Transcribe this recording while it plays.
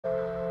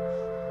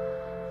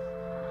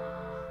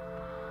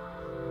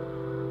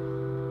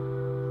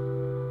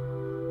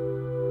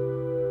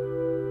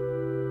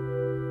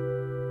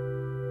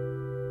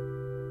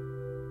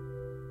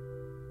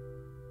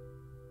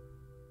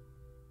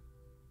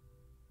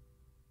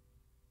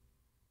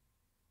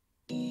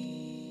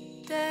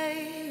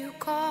day you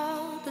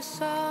called the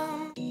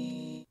sun.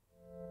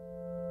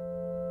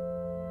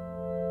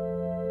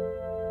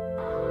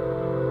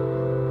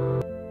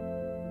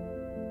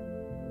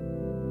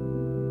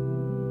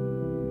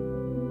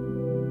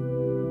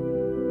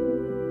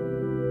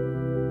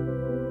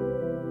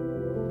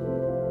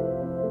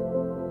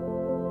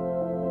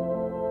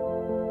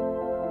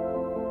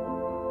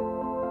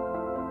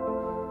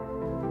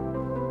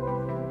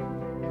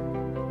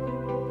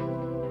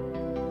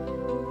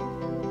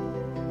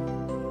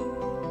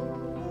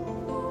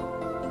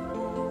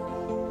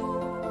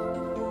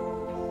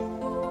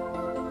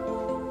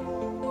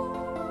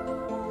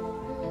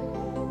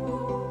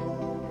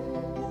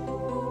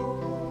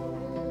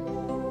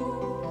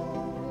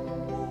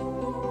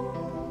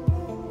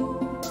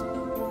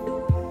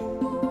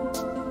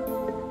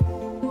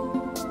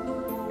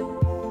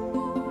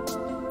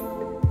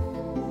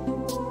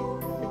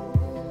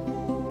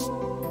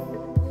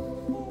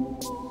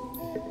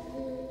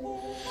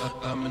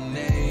 I'm an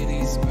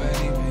 80s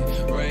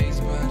baby,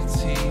 raised by the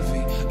TV.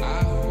 I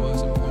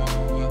wasn't born,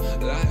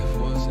 but life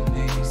wasn't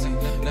easy.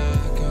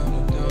 Knock on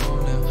the door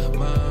now,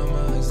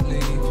 mama is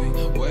leaving.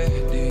 Where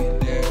did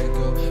dad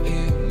go?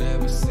 He'll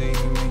never see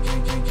me.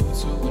 Can't go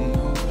to a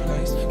new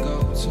place, go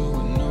to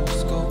a new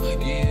school.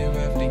 Year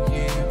after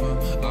year,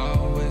 I'm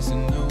always a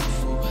new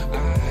fool. I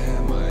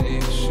had my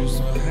issues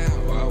on how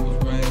I was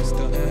raised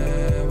up.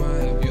 Am I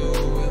have you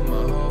and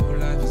my whole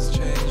life has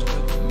changed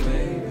up,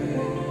 maybe.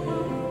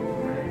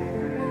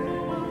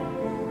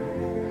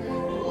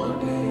 One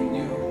day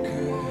you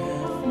could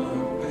have my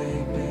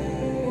baby.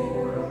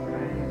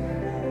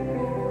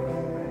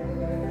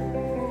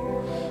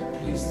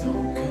 Please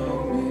don't call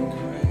me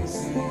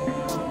crazy,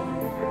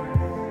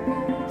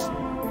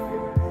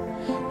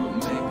 but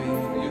maybe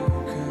you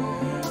could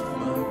have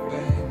my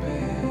baby.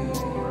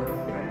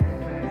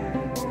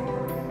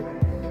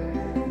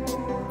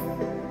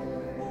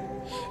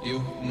 You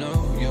know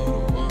you're the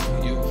one,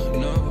 you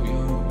know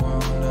you're the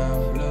one.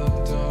 I've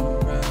looked all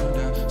around,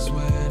 I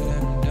swear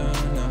that I'm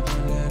done.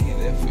 I'll be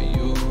there for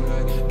you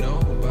like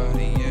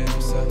nobody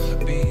else.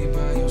 I'll be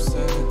by your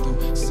side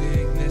through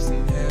sickness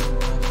and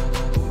health. I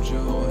hold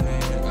your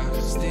hand, I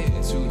stick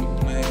to the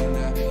plan. I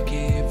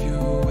give you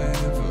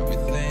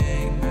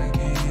everything I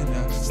can. I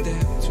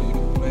step to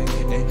the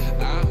plate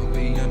and I'll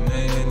be your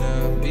man.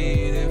 I'll be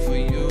there for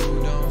you,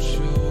 don't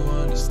you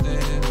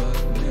understand? But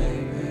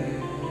maybe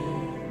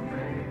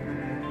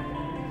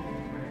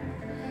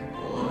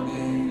one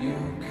day you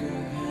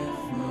could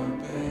have my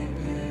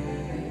baby.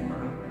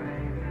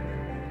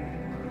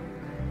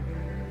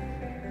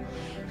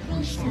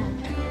 Please don't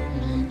call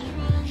me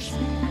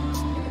crazy,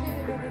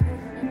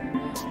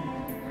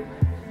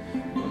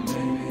 but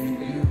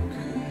maybe you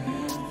could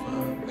have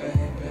my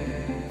baby.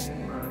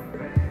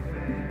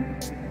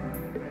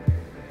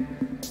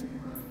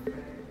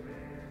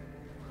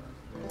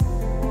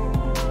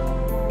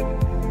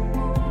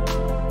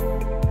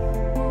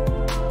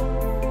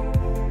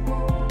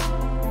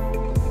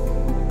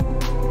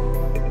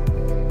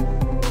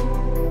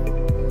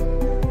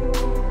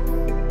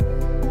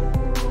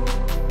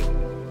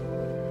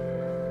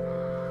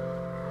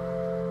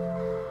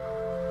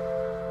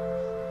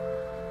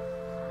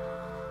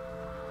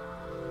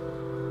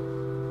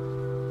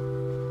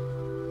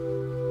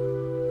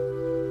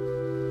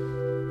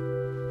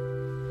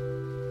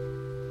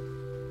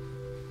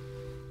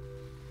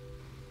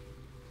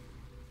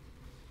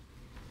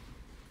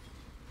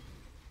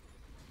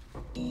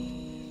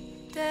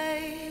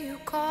 Day you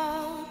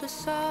called the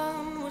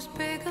sun was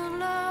big and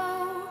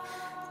low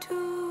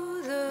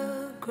to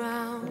the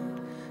ground.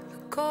 The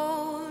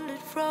cold,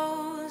 it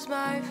froze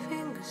my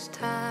fingers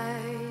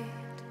tight.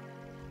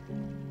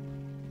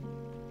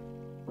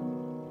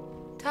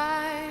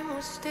 Time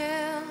was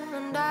still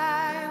and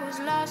I was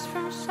lost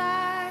from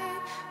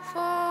sight for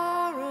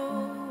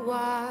a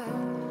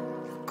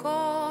while. The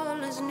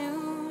call is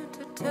new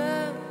to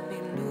turn me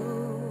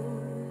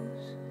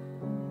loose.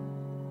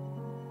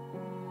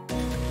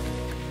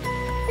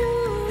 You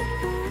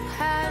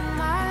had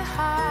my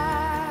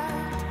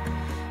heart,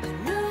 I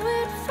knew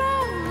it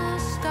from the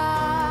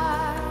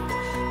start.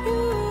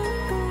 You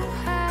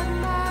had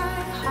my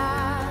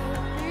heart,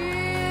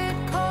 it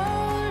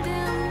cold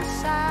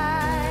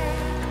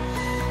inside.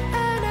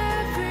 And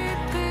every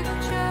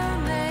picture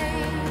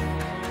made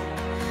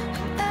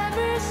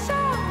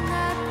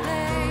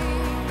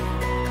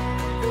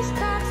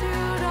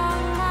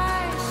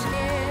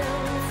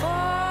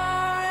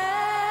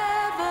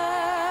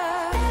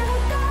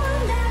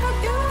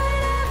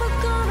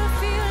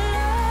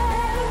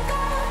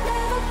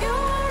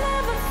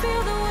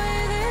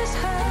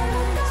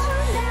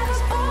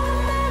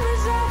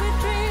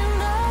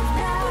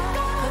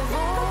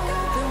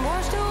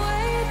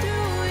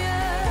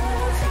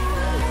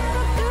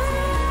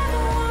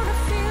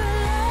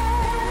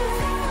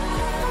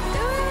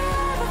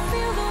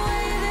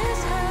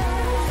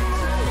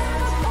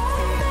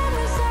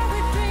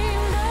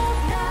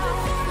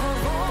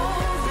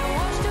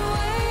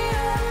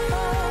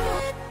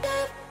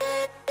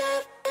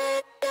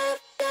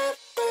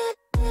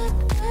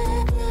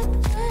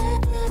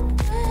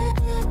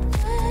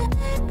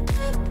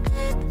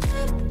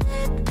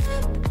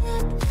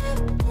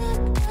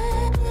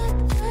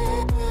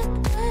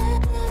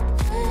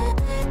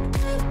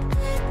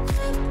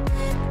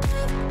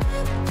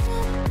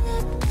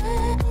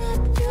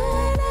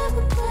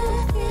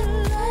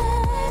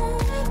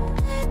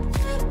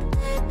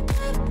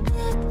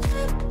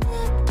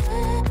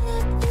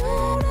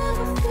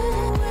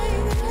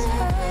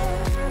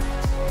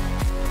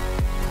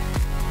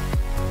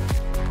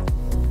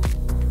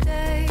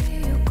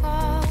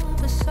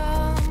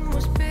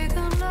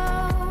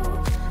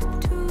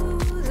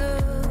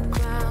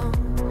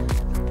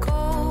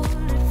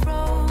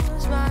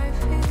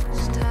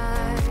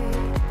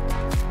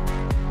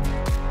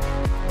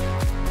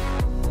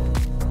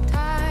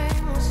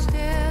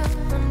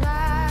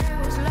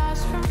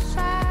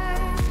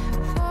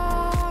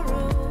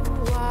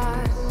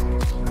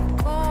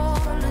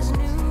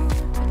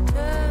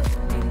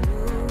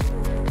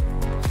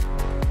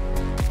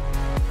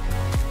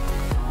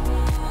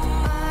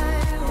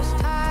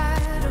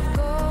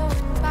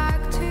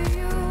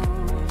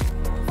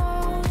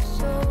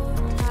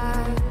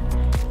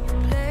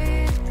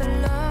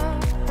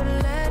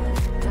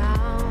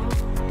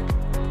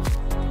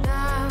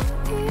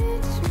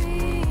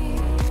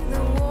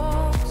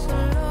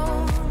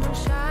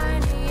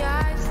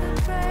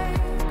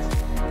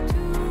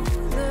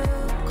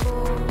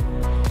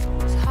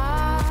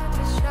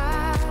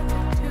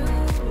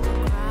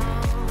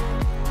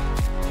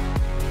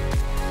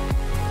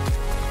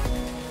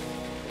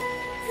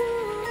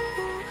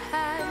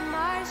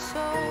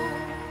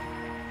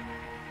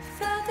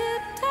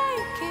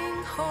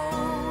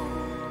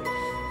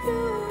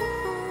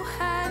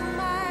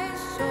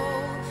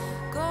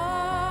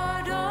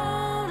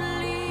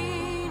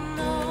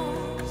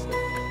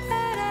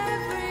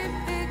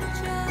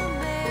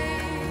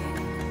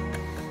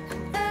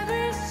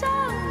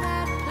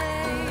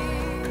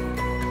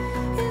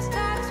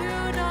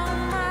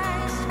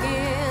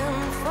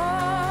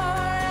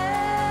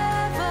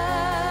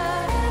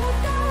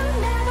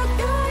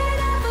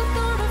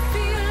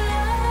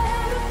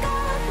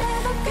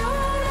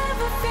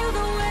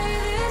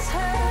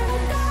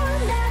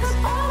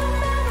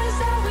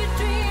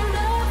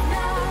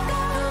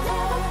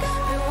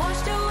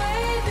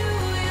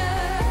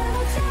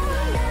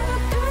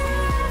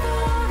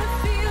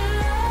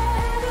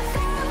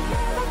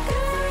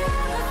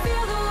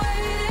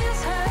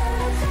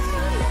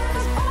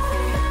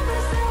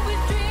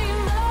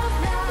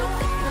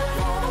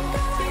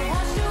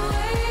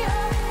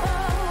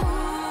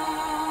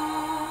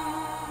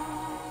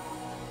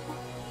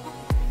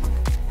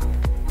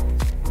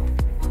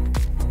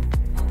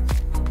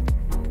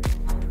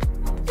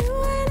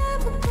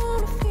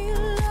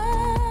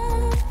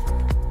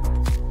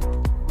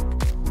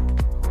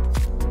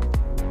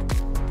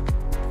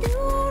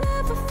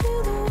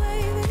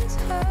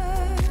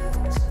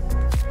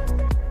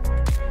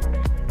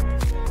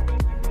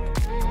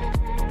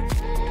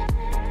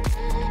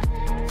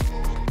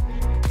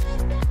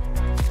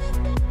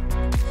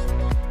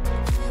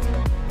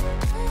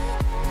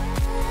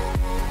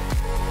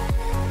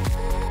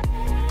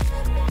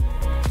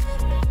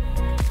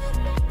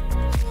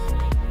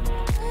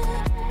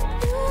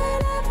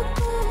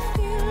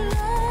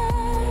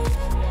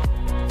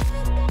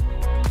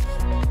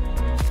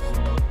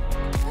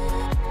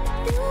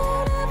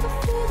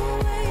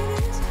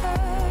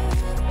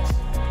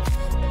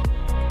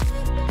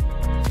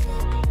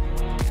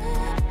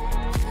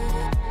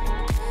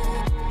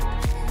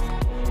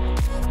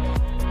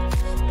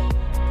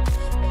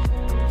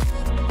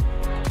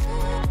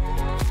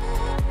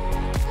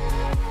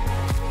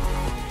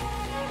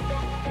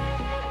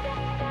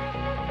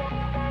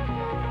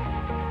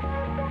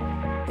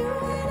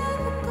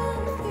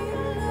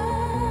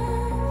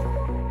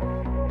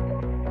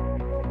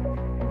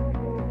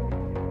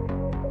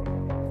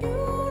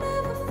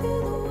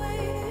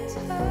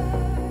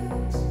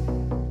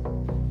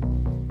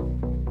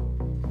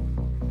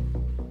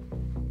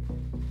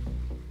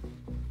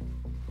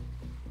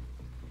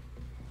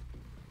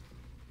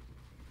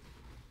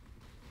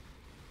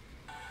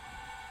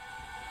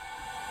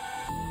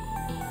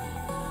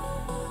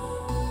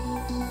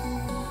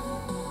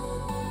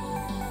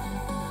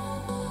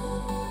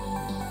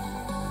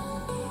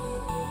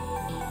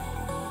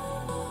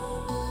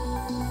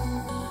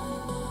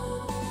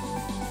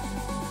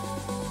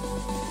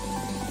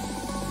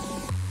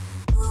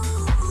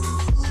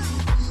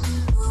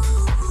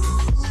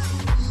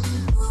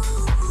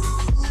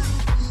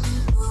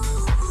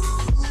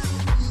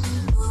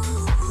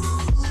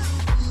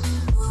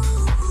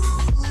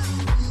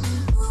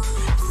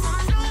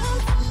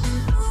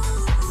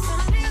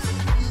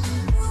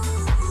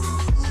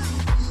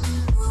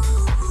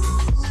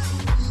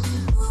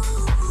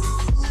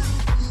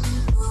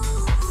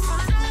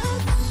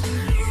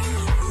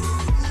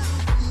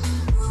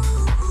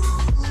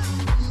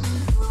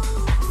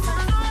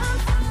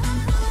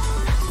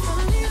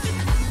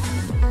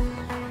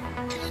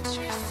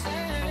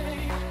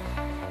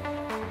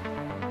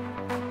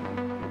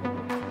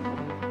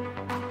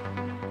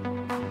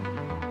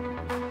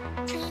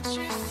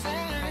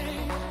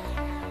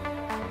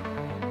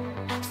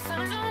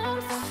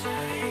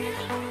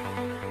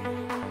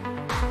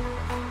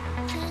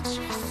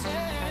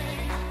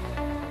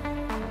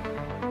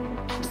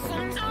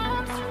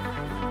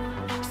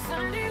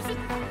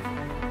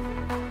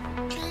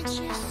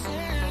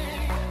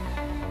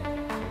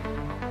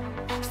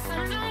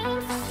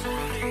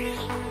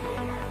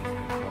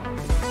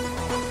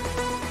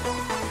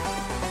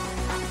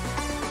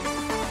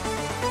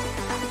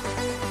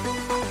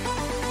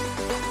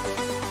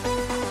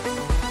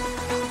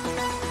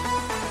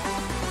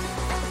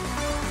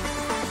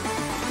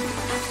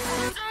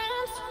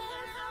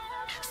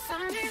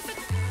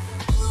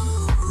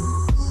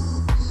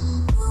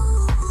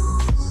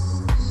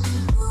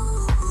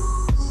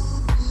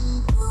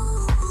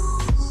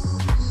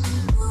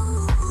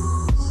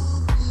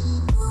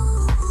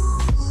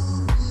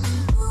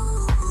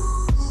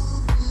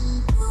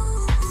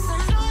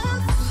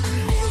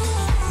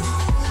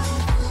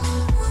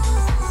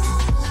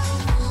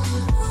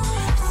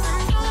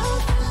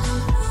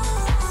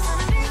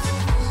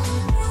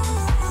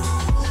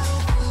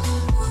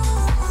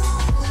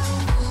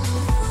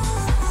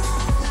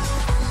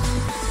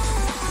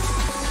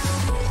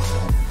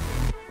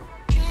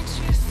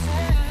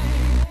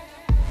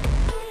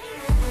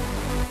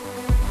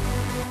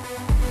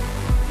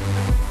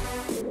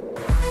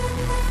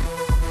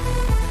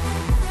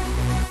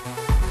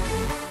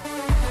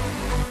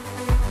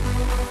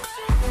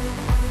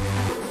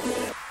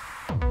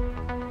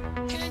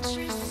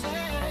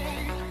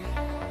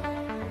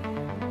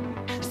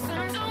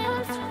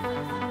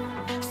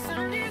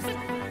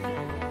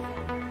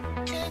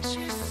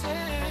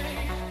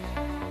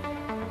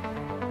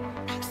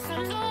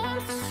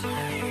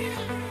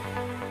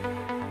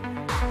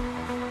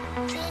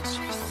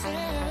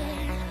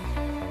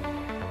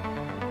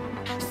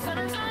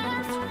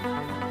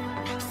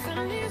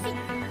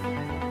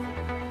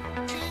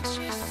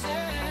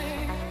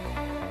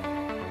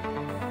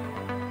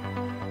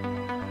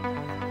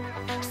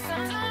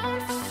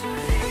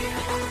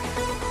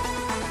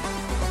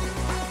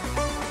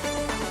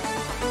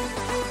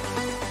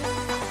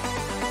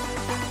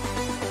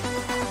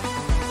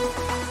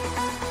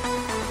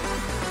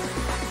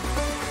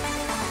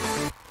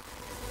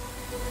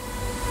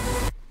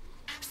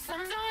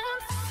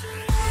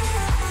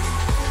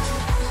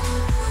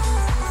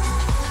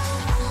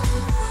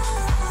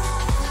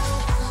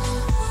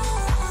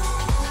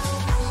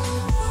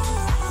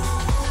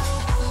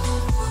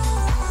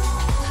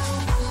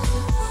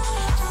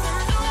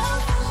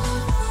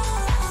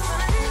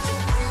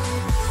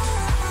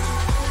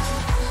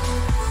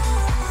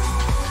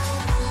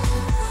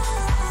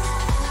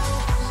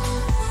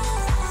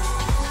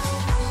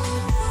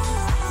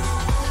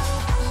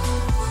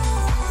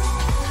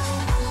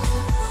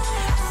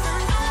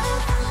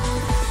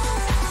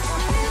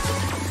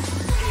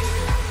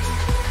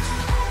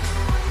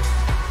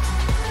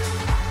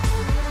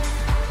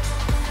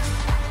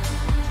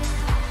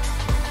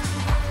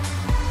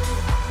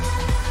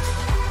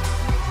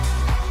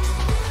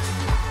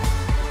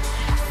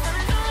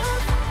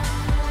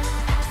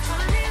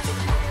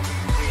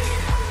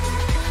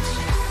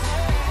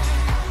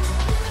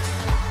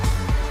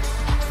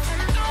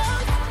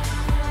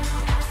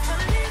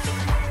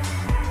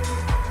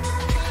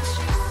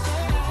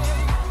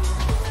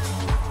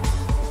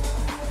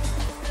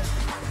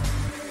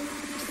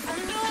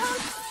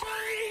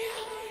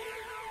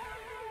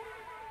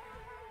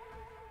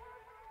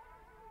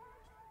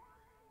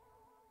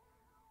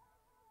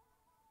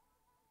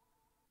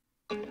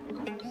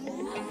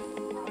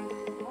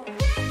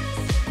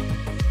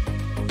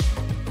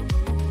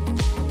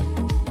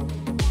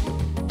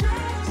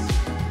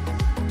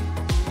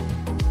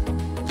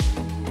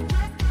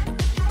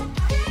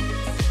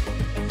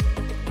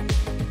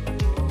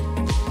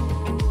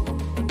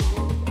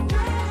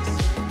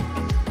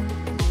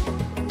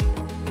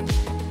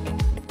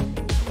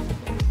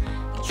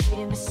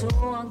So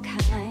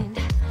unkind,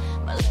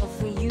 my love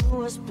for you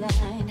was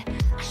blind.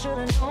 I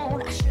should've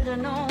known, I should've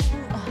known,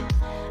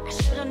 I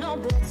should've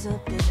known better,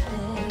 baby.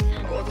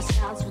 All the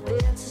signs were there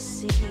to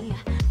see.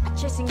 I'm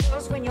chasing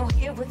girls when you're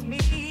here with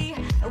me.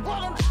 And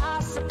what am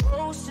I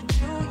supposed to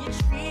do? You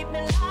treat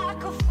me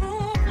like a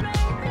fool, baby.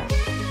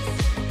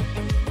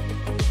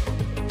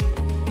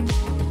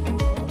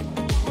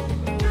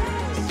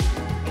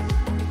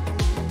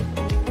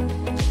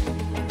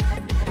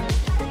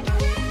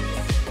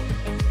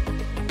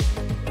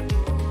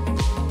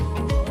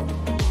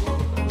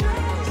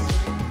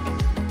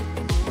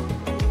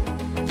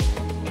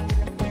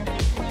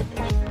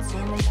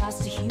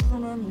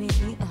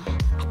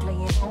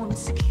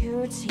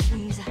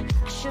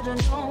 I should've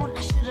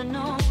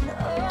known,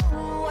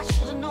 oh, I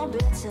should've known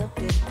better,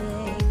 baby.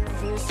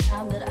 First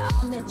time that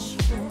I met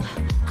you,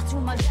 I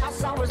threw my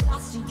doubts, I was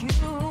lost to you.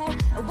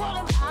 And what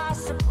am I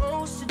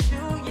supposed to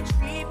do? You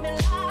treat me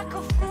like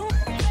a fool,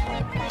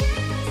 baby.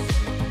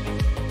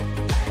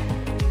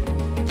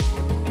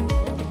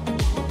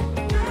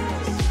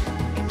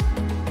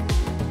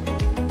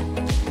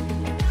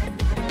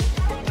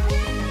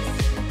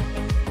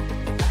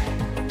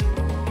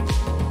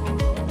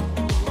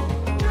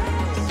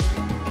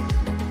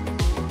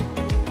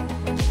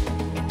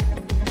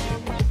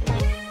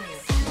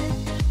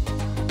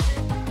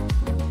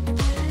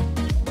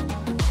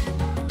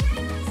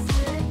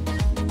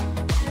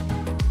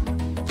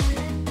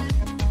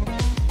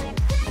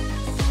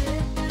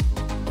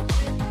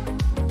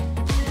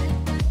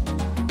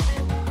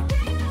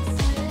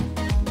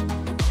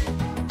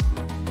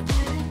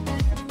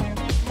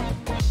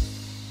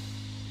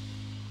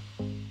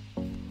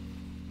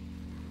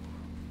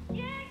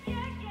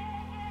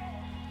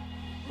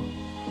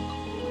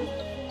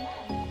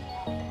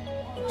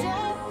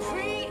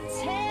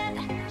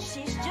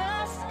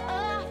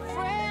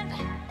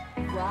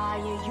 Why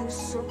are you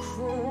so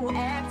cruel,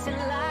 acting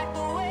like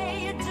the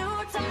way you do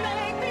to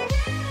make me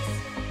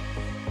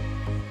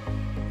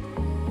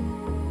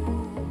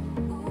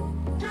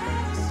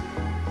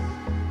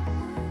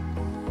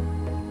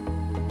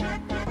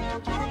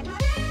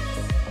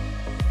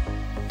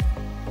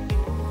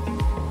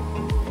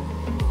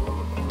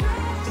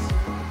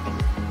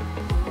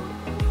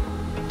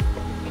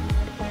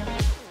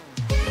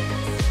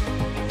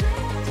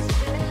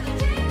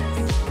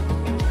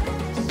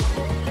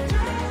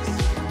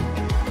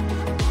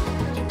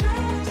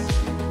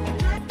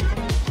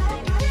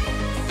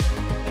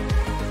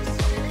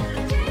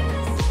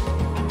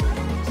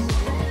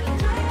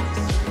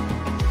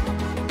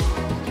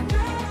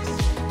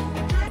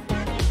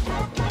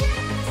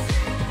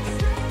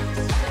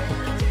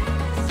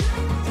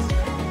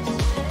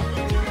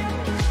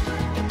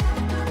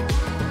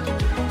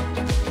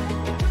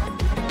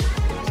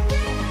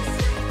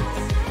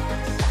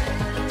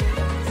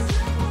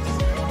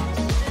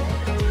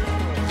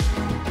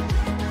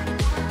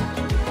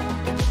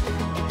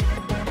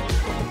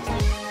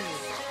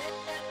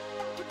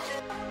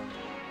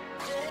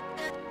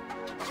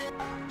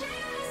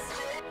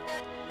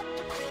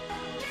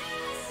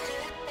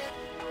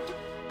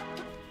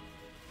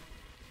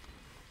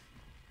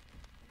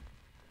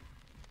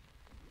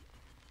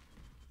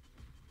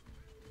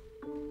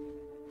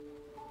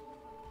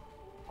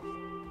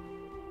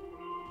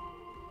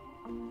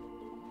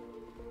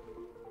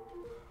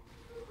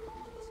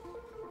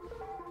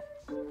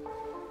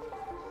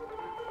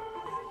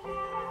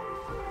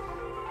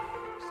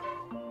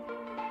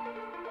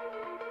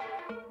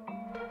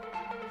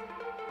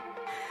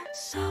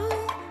so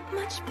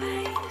much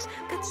space,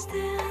 but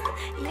still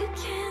you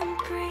can't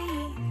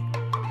breathe.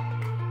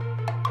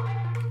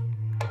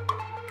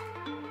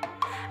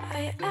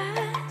 I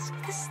ask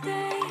to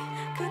stay,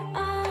 but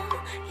all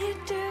you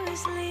do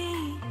is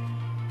leave.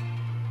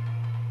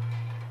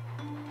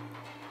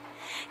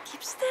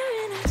 Keep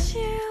staring at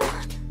you,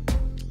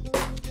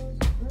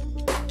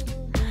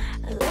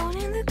 alone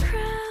in the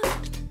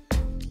crowd,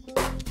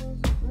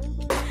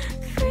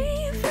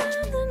 free from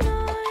the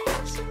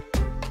noise.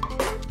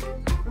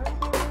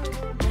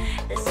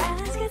 The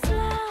silence gets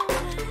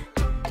louder,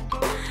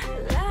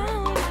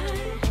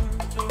 louder.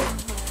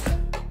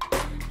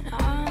 And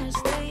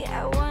honestly,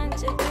 I want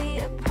to be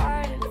a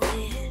part of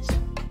this.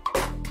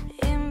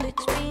 In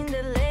between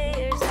the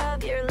layers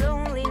of your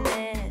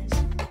loneliness,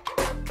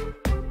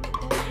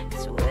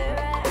 it's where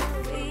I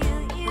feel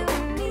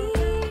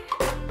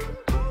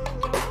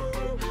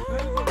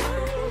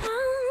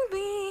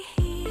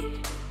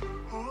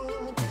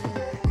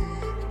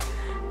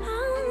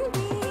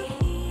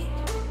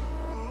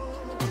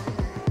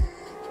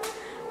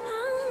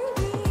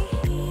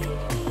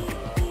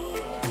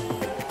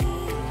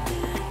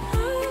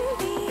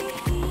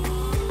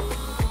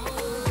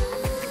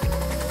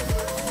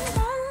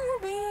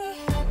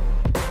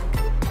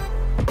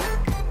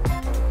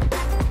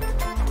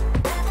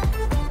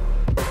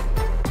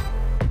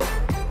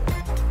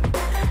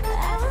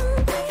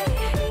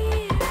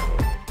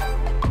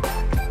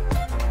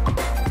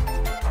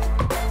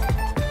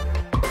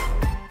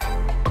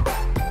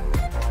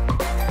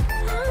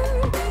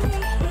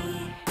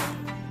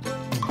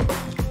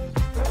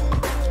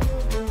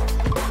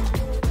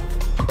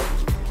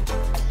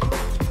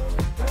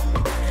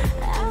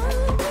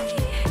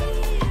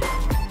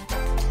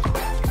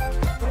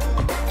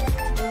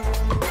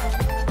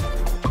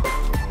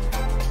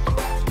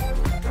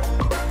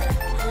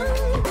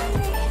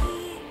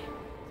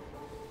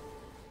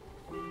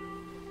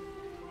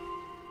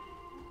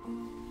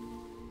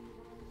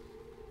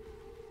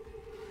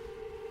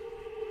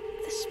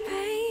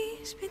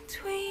space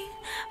between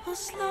will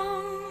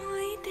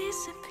slowly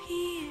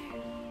disappear.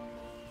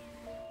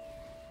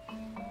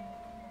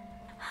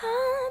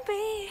 I'll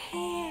be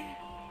here.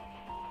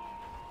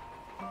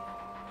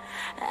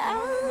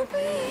 I'll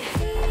be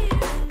here.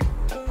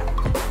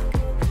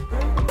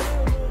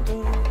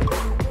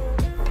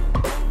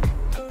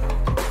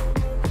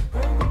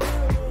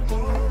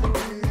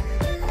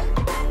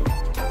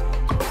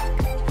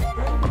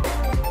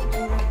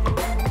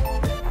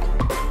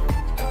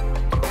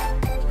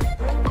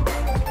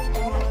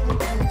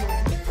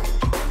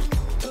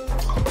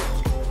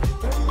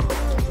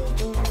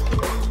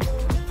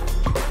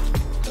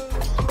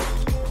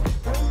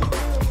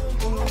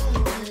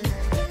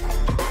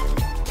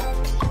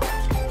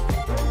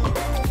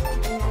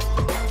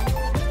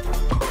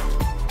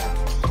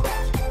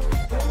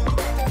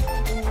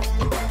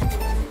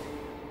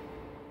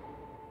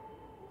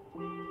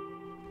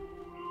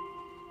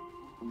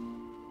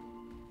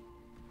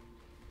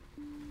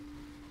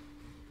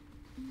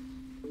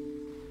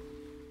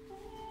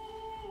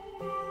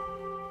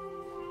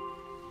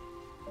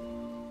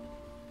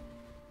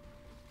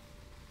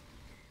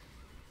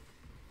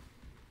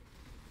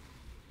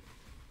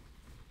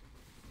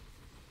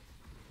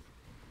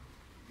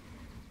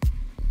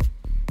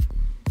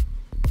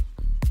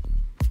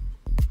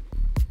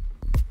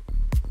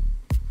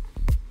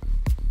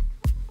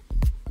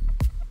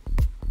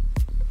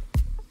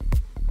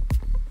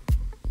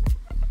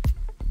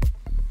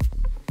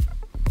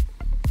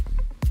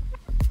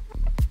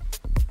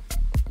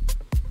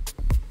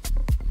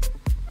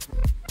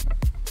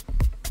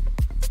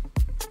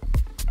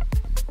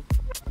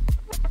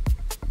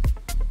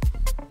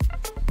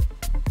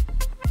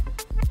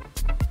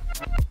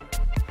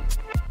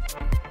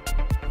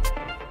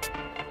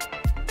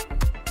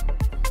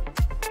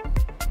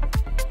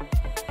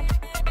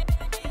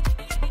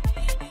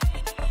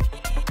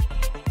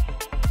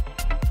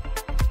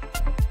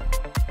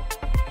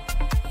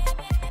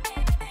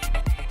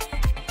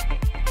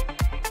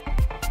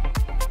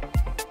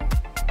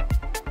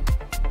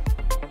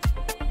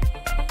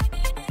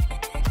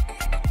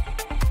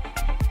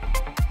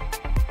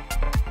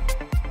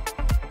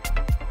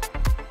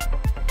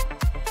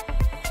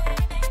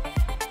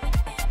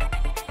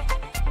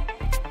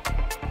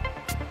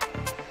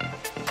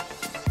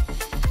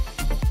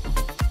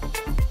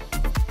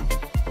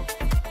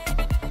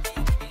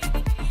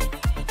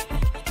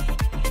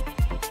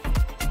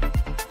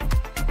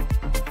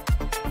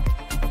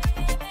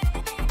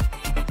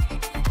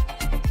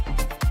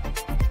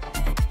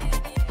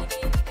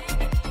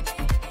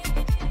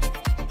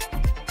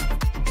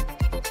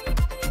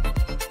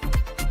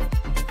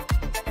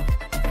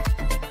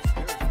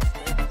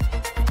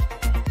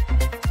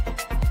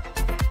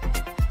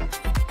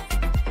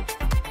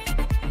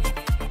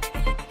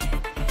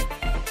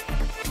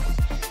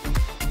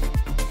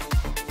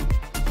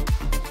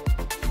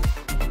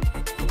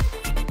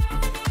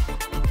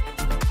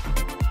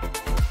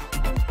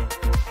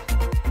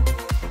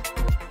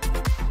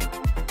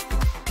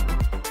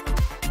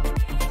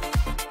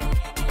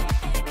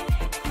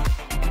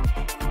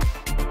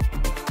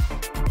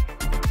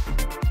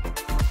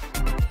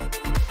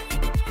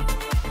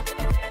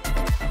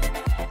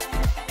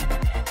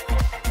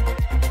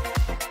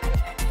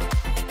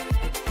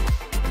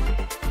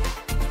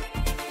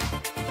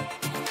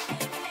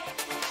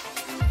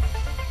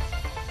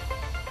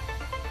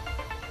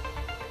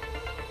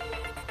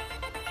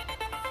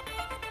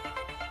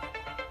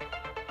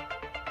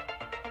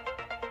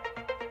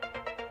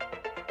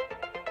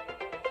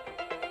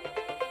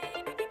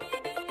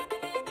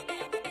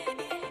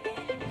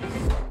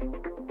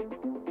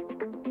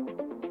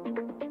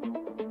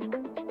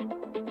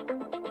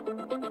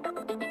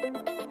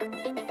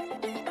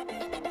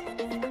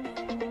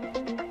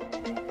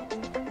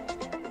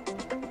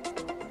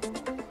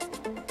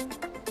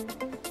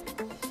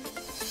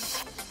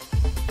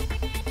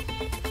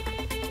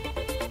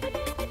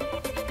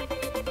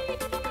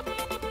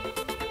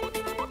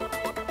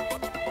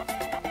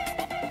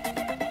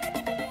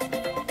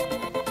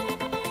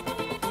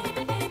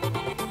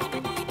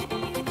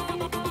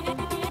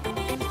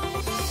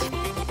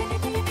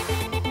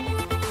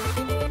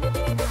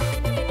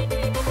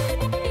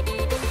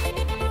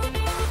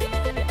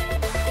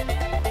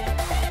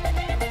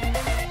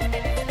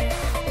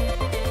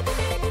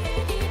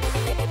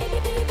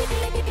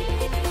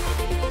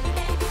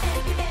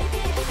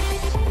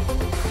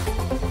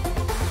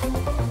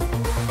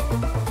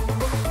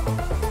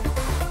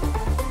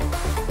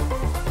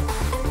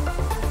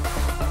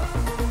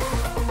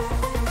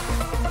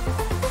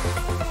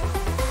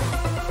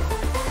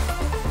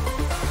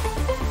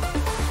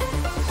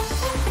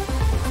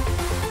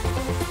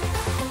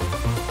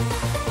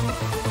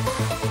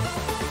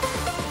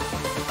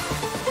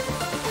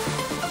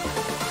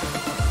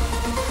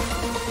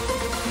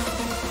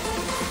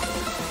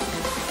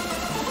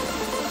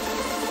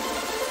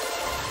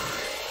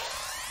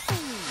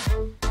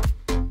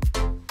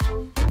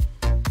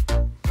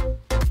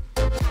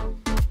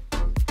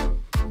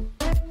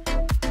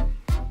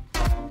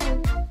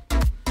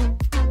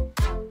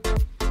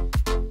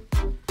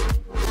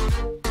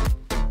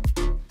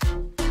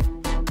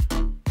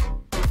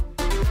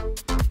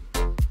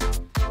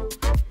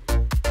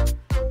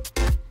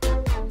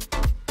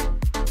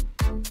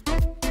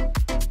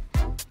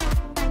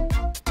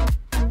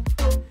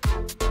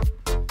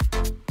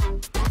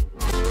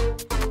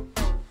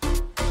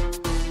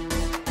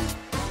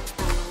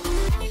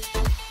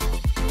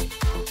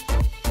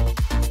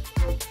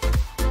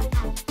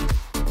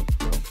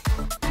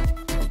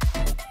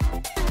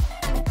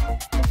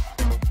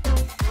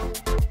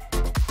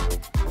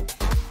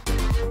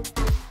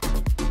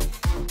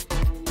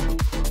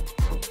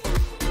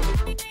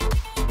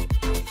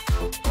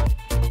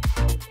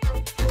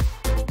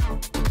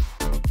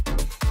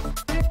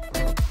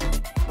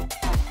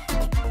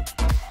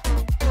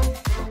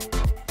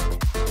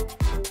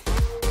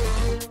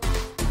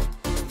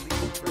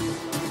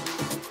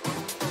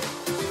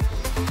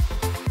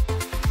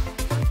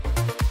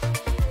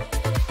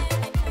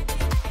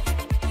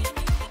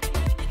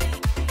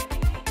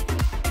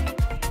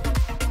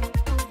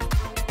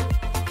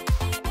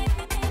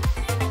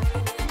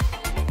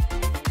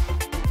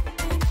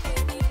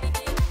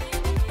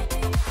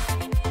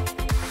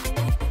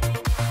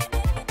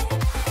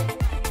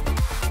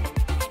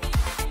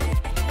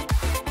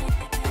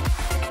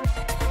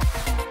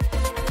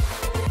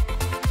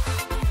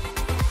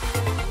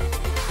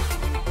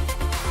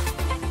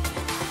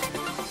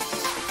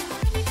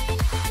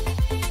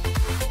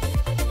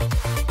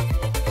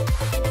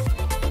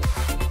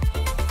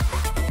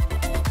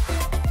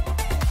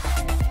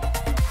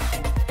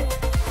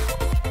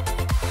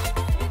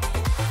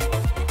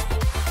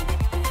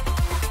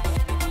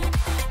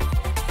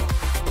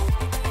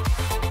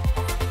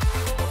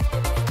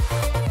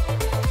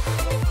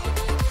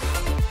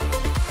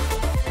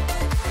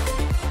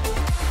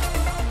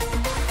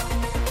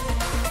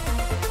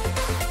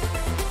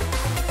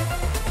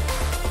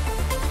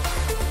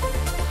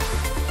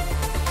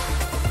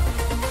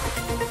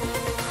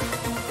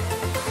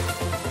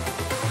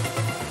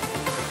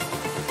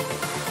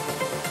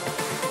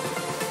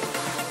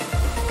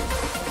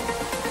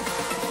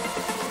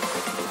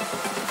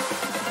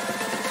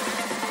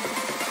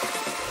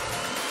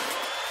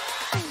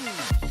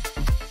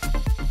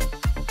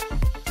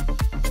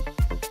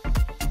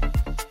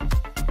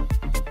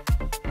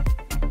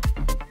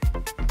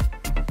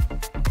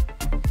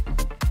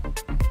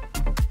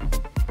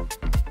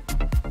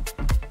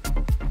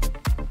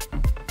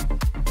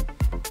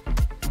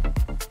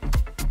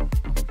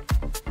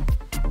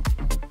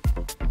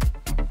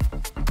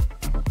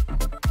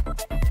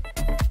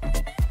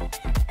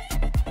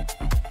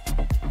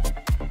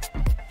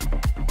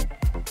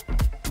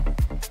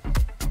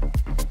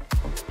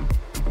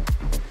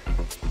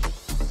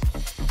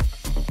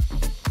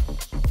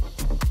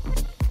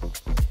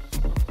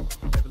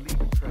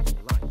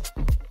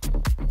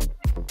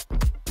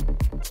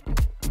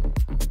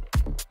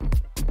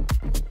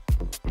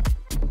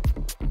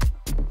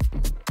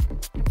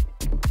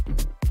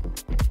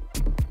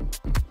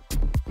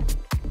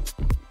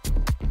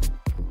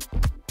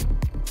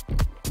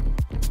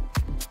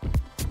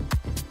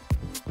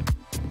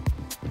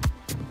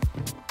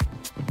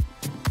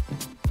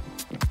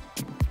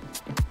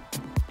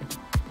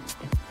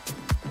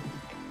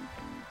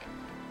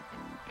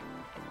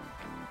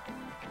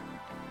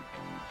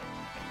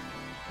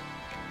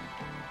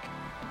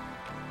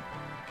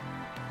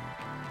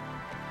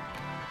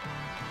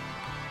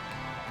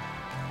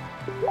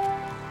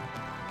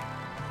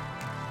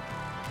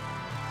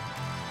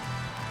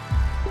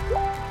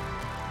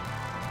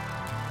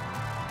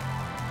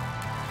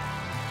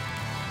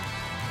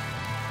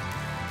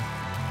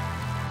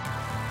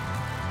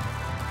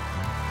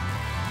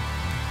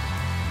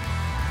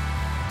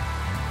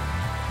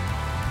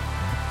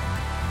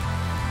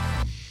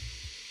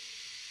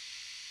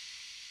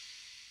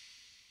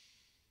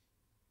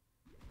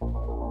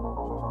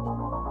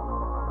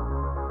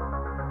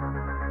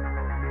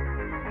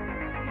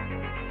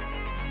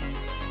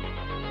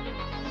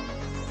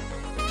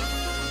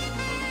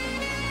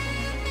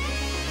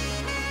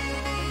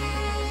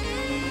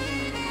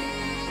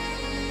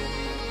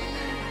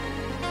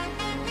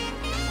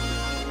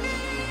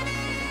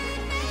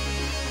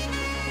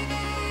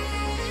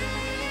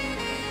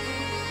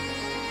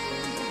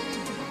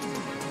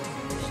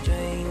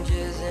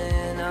 Strangers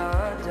in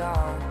a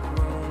dark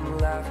room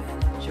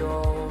laughing at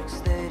jokes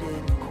they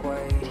didn't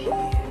quite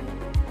hear.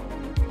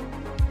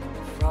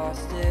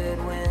 Frosted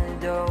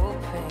window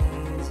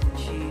panes and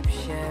cheap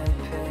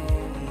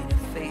champagne, a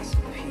face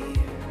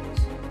appears.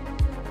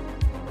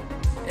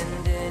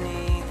 And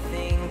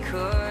anything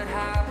could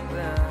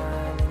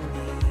happen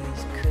in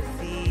these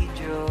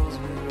cathedrals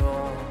we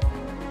roam,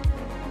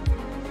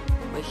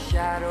 where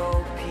shadow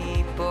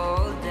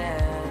people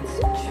dance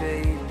and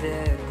trade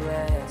their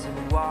glance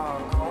and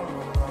walk home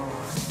alone.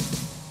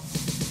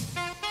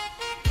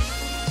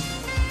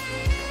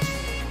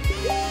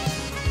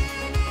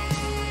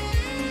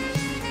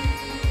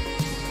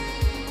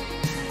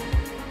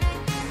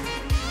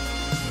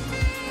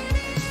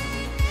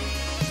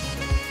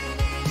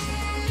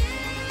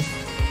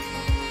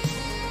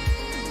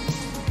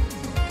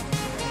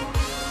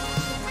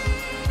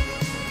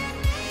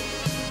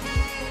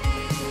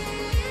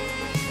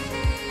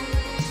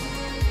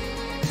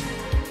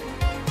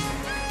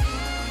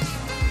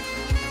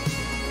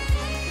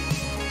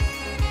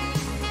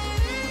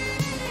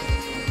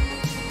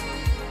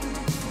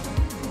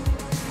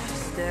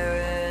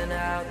 Staring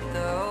out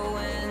the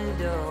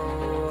window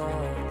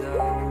of the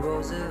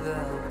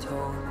Roosevelt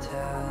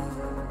Hotel,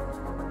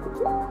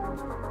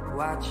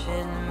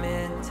 watching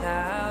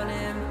Midtown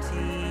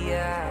empty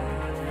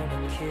out and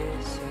a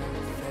kiss of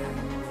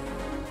farewell.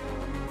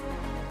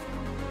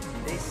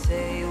 They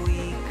say we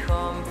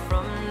come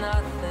from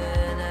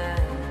nothing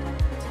and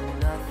to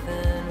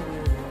nothing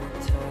we'll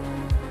return,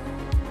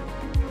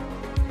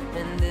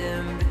 and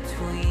in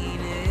between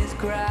is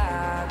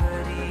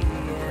gravity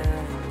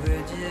and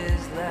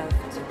bridges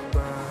left to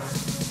burn.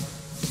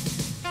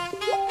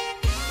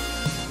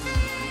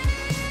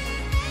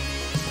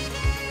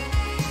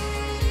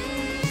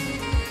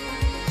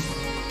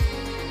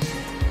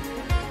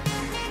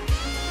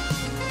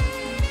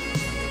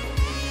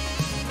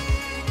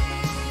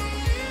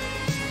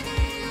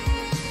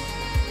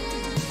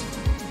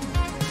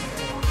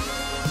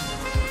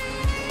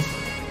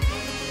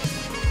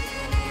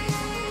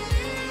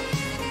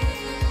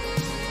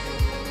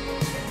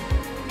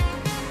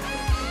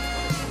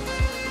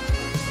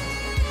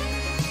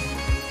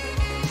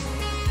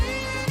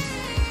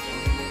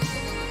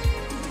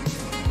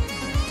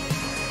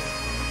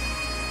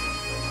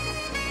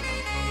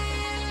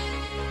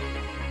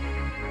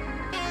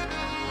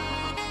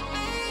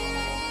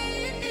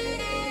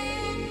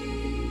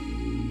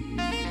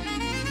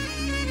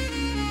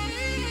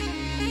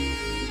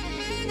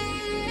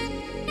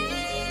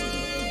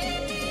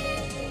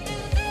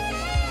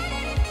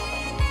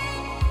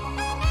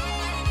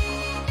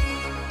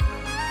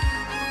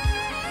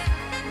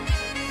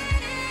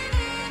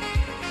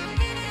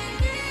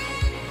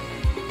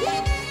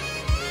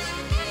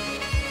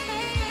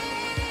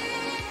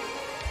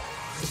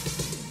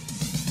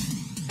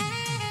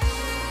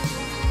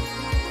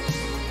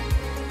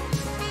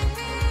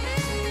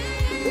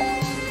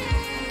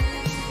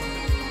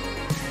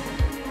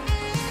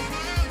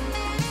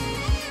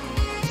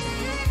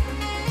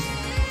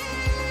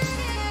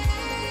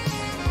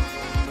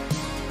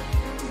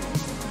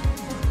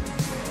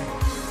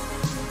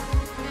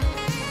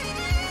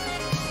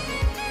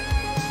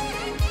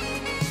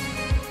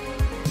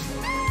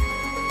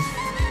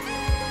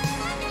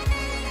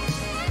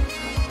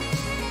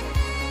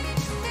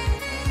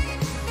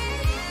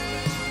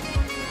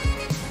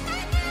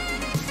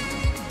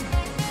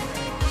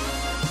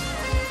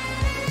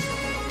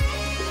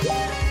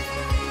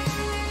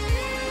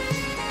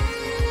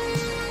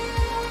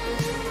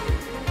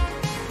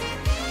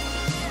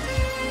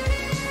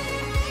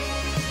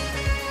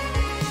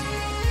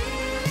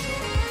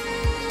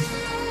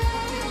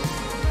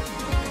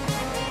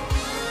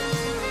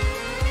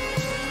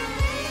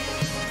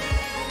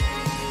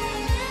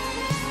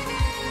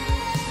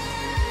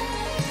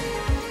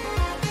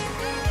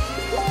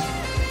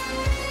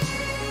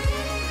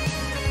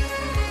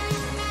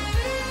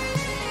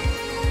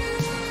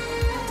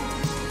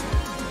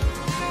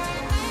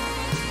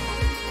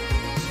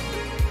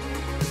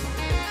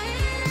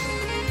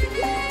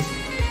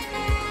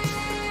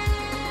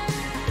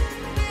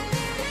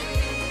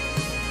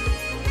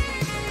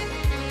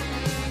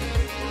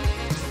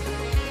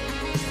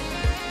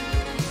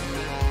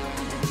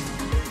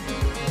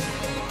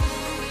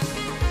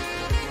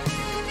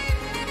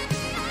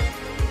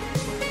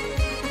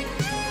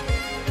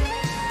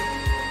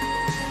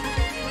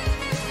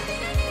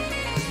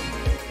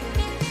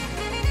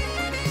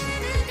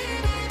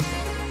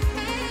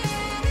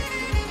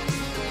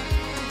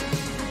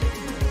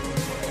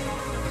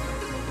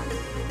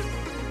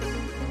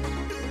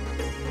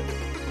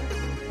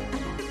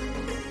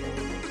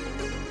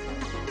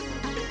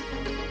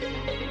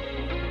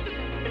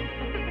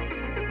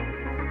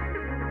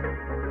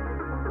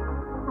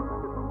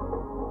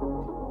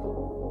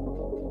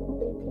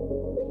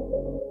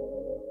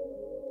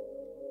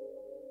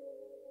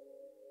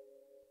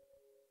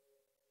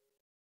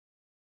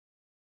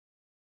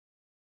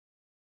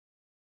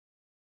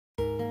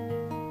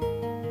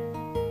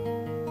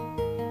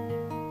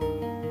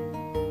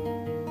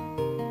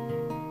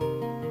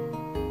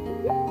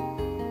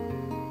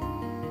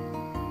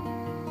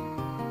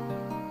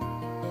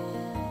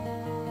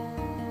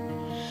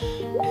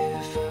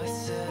 If I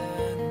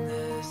send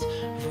this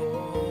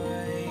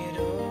void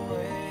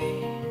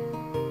away,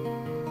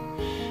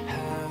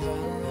 have I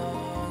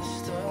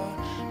lost a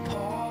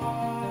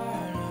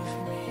part of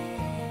me?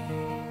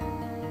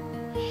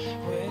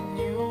 When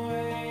you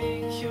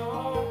wake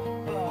your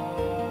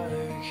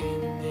bargaining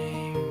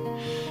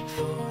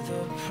for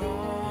the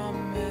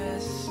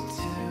promise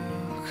to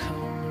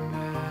come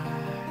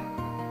back.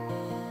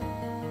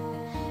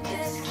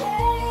 'Cause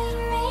getting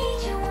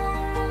made you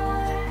want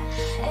more,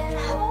 and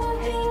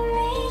hoping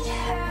made you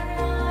hurt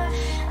more.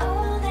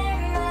 Oh,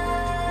 there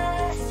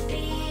must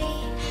be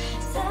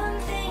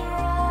something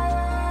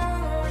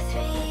wrong with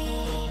me.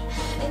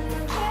 And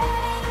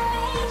getting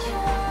made you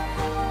want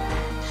more,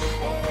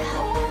 and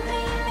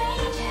hoping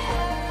made you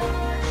hurt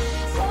more.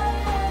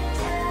 Someone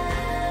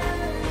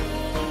tell me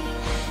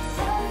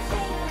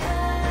something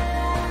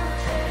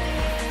comforting.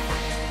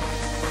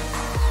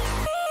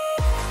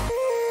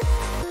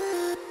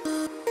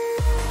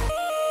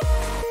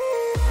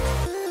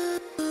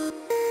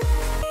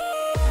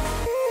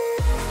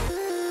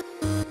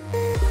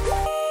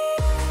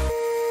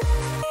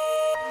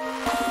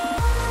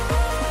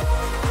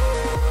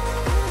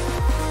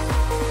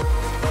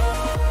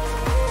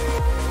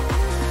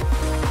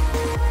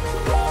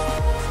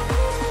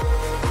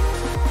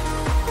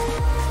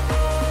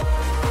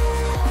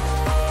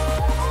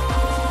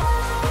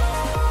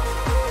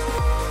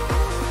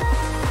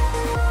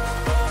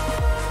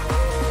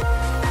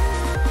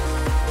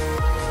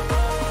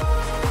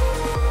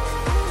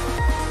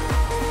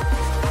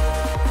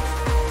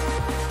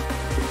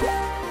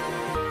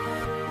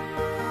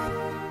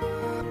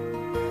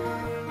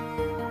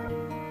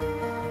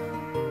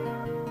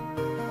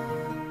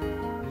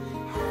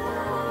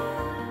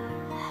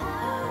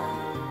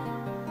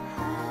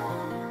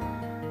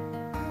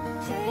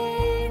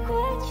 Take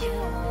what you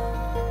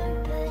want,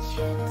 but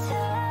you're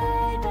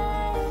tied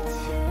by a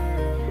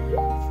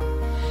tooth.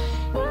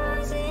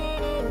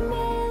 Wasn't it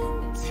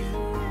meant to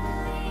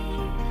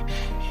leave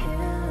you?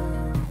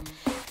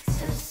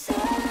 So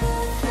some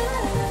of the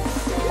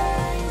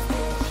signs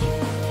that you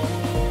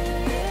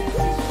needed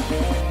to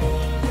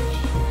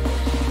change.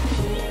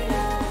 Heed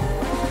all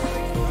the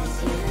worries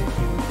you've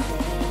been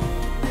thinking.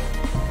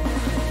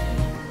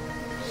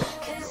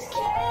 'Cause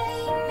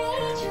getting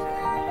made you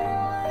want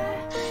more,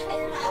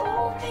 and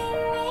hoping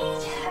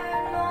made you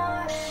hurt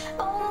more.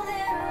 Oh,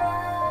 there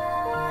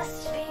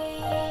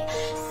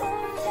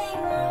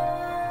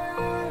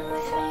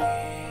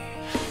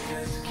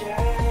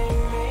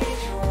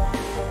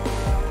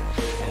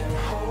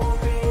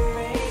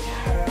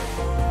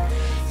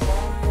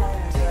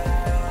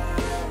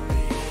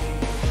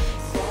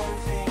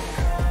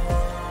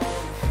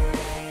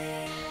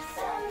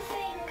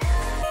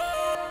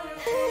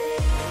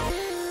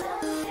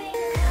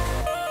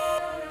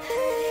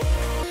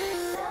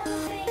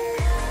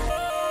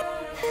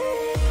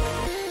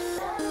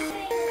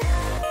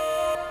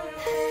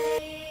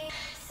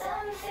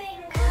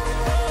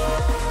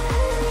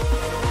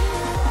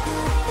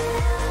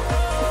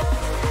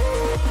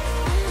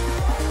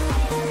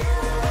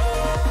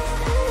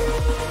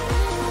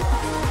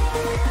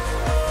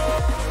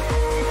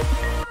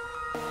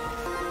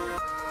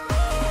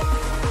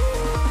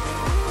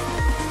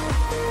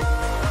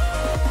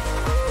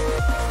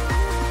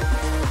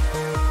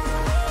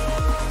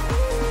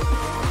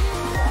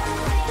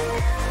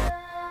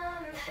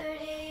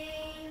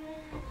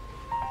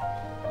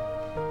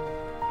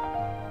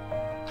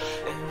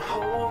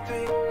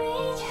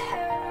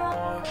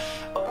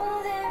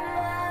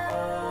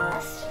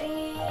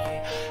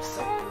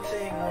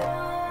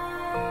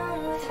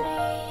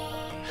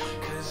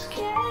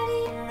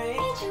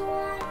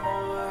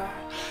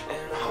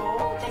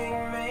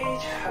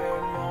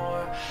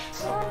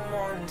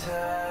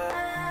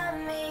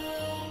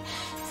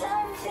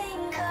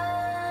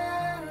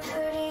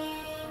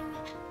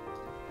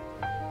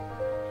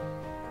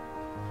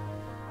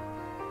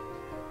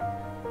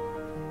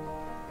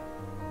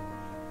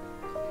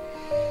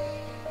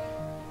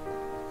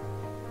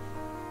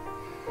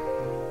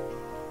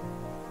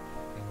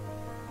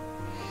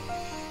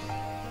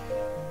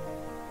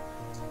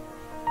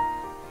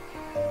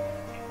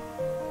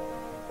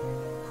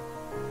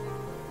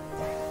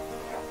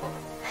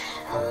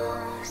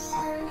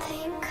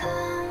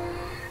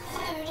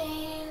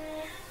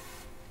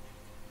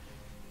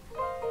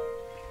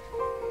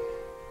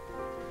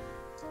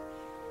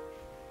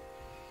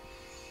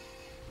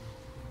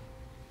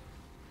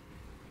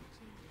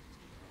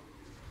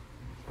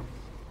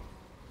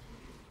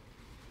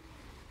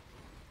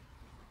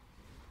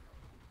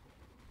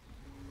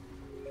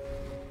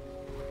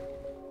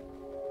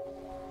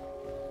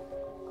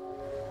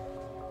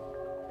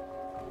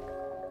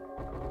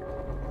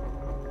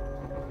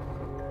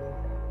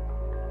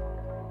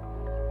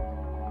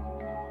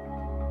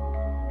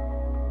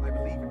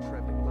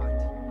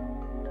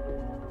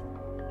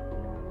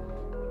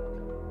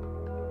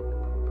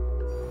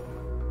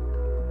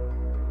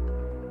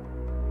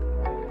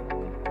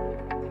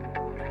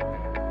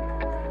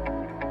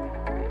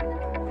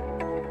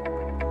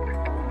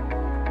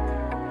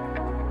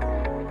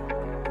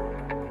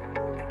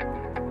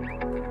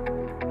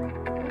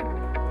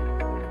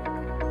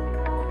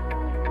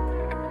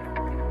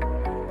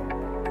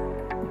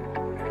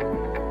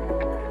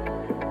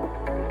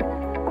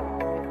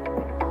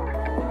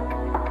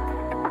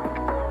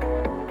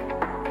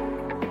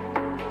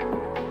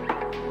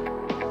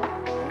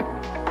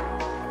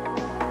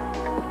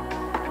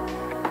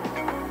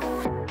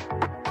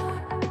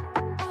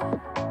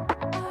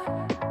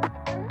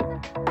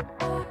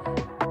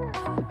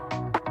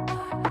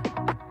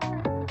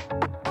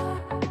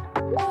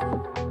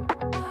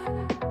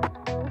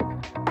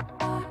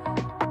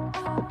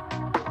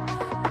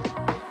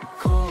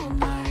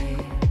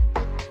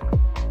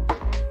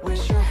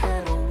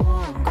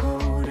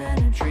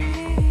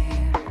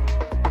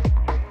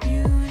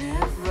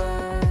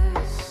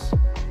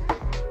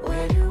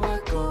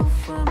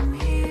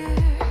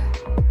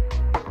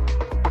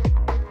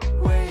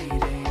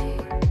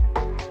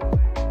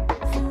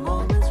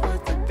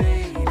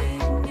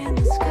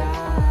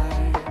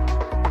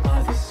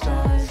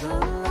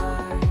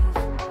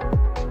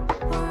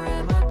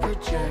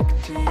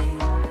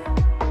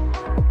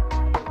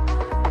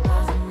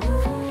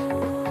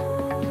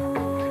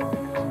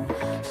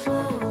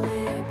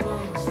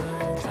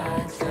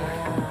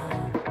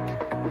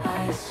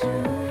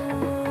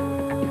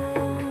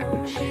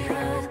she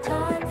had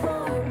time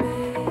for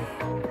me.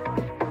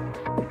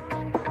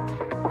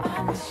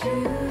 I misuse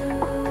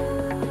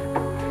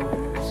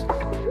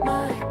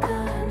my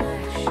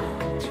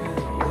connection to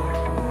the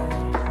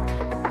world.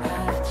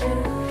 Have to.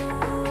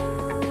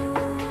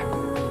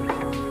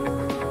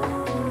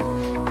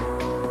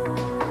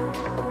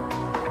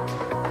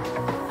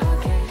 I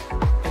can't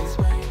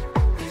explain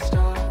these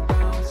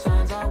starbound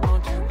signs. I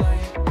want to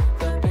blame.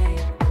 The pain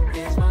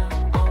is my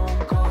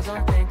own cause. I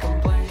can't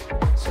complain.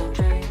 So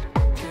drained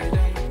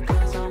today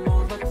cause I'm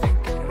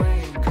overthinking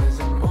rain. Cause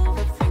I'm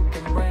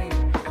overthinking rain.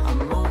 I'm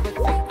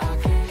overthinking. I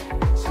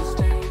can't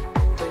sustain.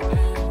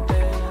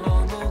 Dependent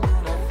on the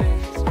lunar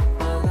phase.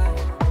 My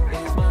life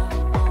is my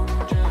own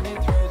journey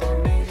through the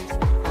maze.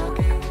 I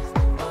gaze,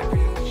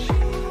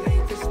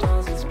 appreciate the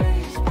stars in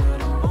space. But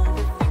I'm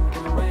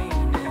overthinking rain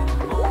and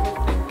I'm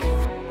overthinking.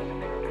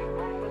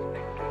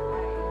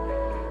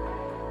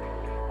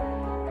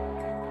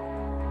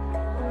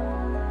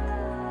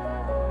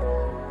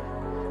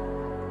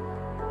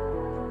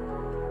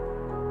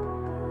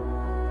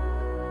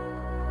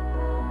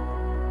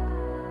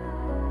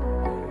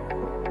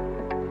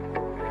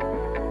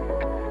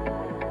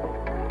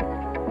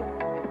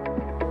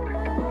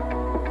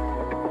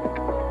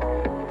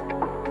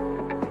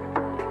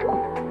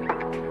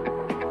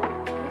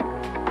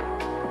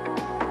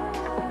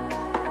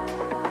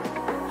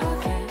 I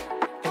can't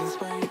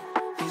explain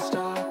these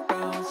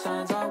starbound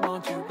signs. I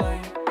want to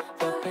blame.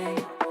 The pain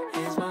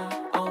is my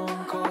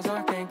own cause.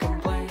 I can't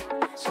complain.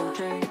 So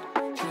drained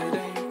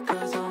today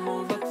cause I'm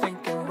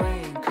overthinking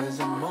rain. Cause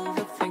I'm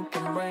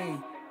overthinking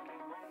rain.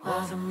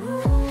 While the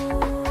moon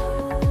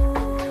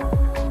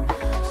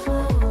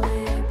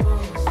slowly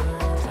pulls the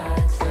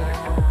tides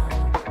down,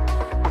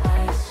 I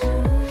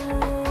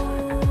assume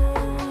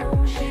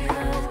she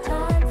had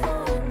time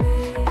for me.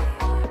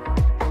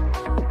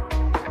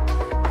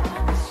 I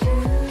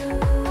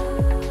misuse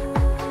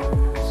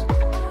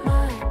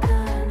my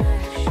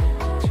connection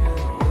to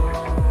the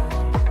world.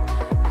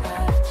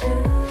 Have to.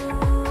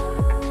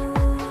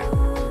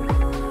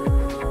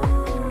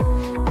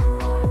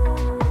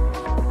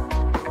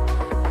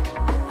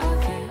 I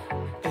can't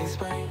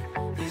explain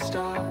these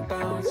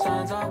starbound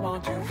signs. I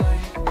want to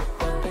blame.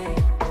 The pain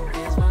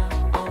is my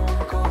own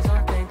cause.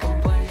 I can't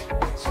complain.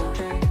 So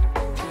drained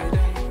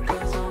today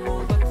cause I'm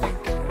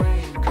overthinking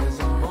rain. Cause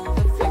I'm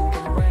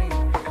overthinking rain.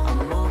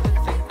 I'm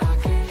overthinking. I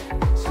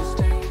can't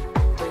sustain.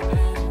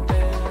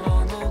 Dependent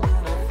on the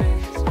lunar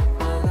phase.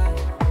 My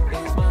life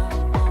is my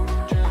own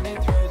journey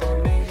through the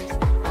maze.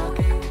 I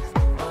gaze,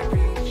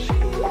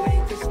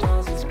 appreciate the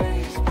stars in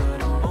space. But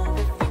I'm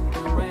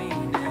overthinking rain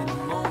and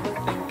I'm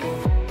overthinking.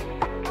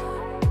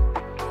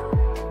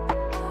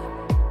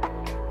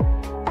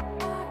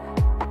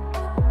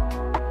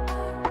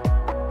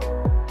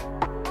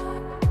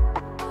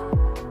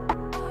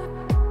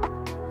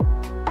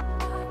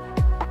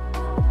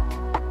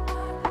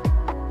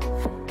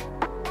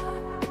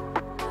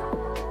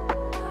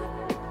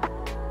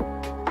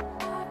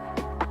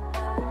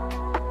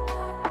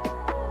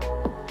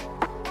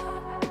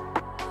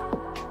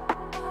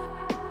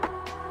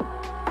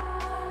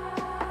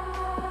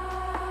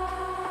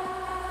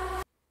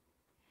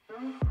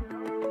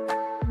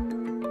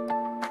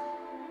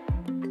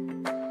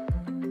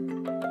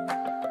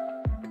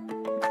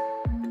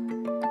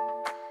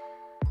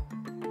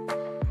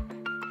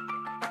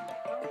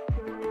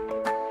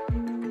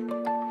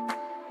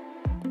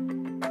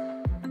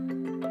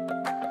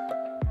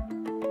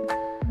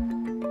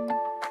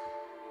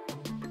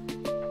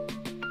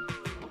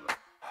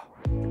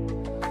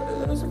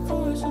 There's a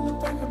voice in the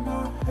back of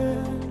my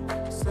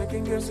head,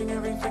 second guessing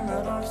everything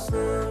that I've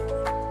said.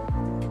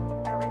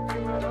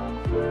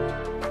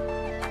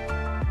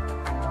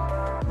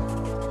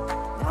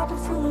 I've been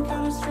feeling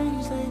kind of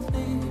strange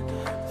lately.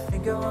 I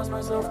think I lost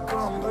myself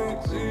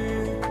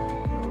completely.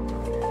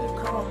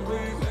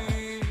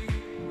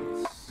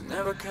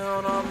 Never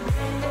count on me.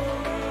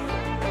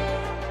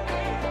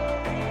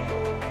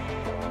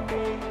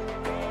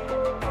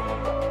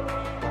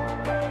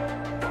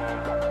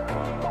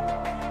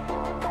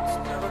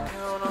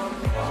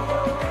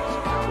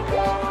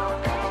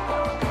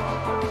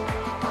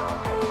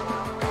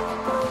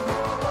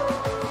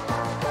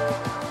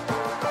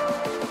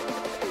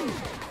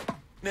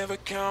 Never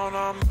count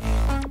on me.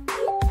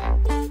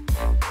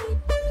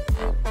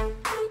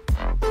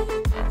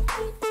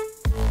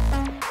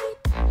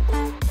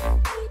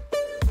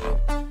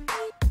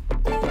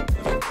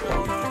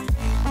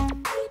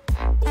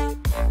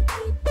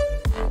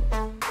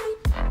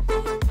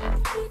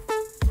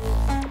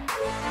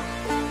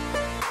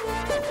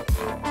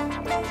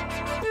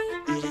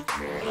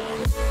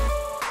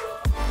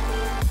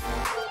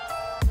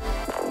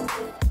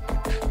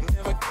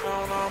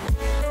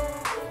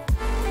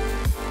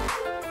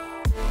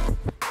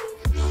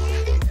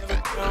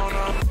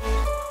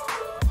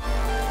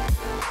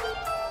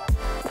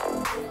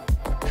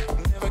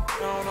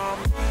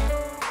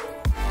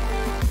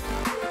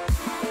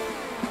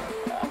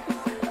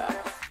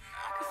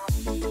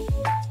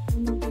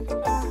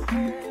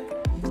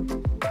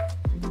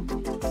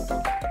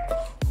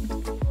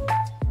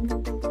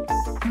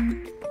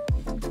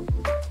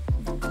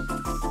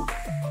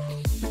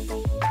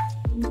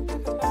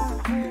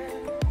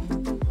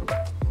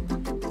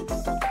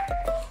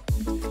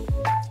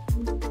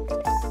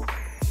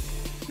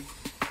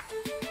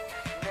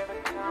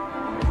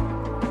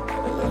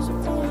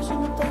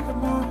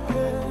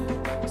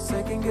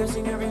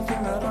 guessing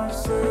everything that I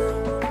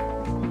said,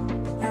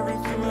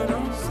 everything that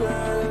I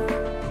said.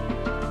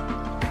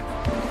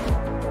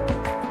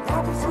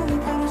 I've been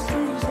feeling kind of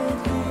strange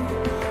lately.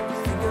 I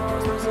think I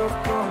lost myself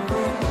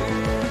completely.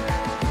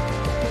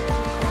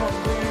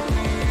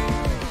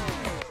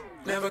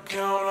 Never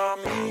count on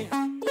me.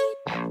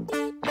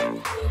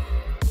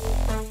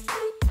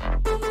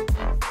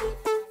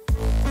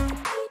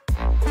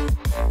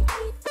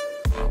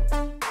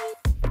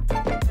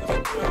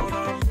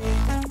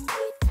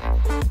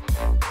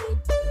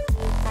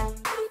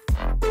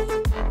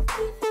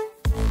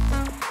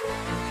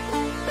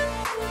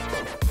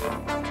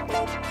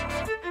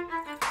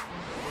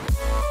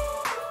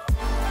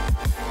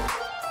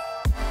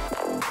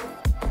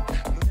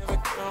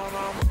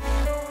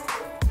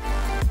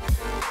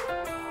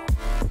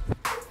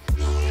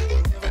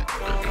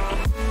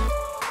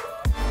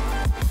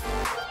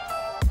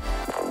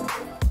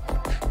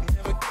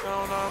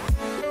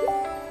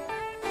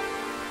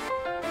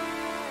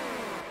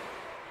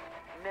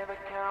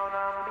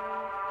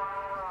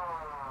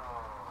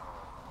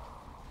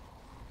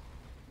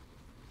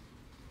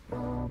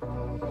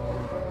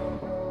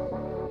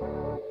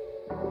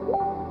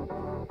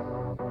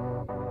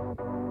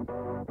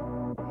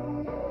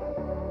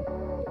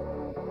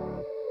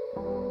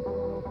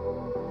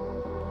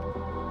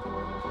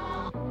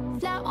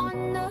 Flat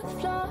on the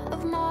floor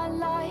of my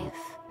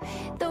life,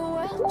 the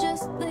world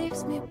just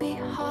leaves me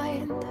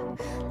behind.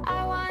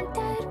 I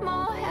wanted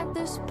more at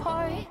this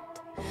point,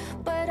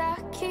 but I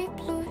keep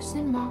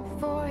losing my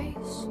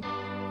voice.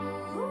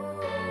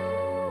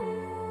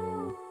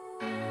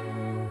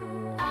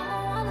 I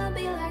don't wanna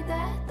be like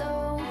that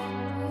though.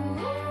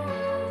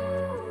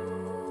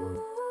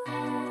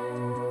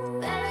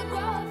 Better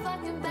grow a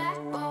fucking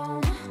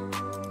backbone.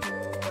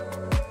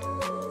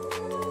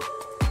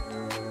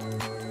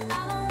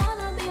 I don't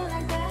wanna be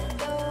like that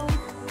though.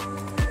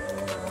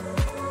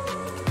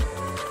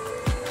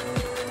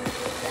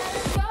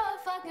 Better grow a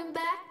fucking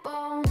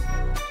backbone.